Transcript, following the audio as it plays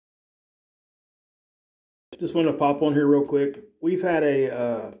just want to pop on here real quick. We've had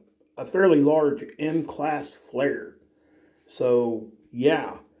a fairly large M-class flare. So,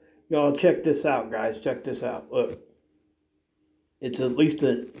 yeah. Y'all check this out, guys. Check this out. Look. It's at least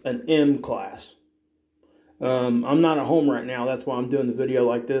an M-class. I'm not at home right now. That's why I'm doing the video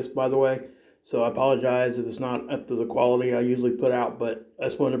like this, by the way. So I apologize if it's not up to the quality I usually put out. But I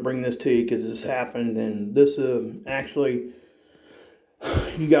just wanted to bring this to you because this happened. And this actually,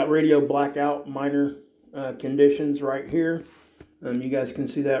 you got radio blackout minor conditions right here. You guys can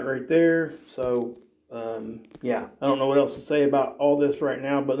see that right there. So, yeah, I don't know what else to say about all this right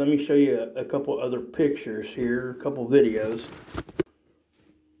now, but let me show you a couple other pictures here, a couple videos.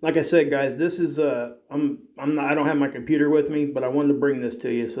 Like I said, guys, this is I don't have my computer with me, but I wanted to bring this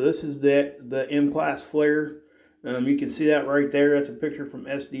to you. So this is the M-class flare. You can see that right there. That's a picture from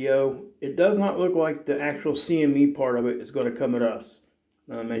SDO. It does not look like the actual CME part of it is going to come at us.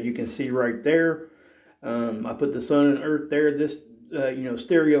 As you can see right there, I put the sun and earth there. This,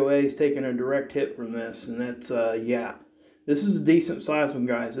 stereo A is taking a direct hit from this, and that's yeah. This is a decent sized one,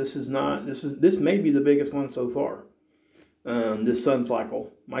 guys. This may be the biggest one so far. This sun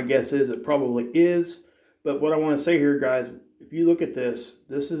cycle. My guess is it probably is. But what I want to say here, guys, if you look at this,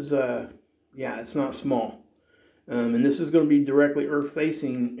 this is yeah, it's not small. And this is going to be directly earth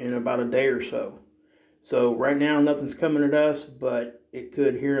facing in about a day or so. So right now nothing's coming at us, but it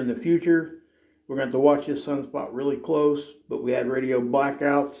could here in the future. We're going to have to watch this sunspot really close, but we had radio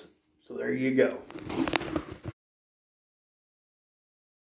blackouts, so there you go.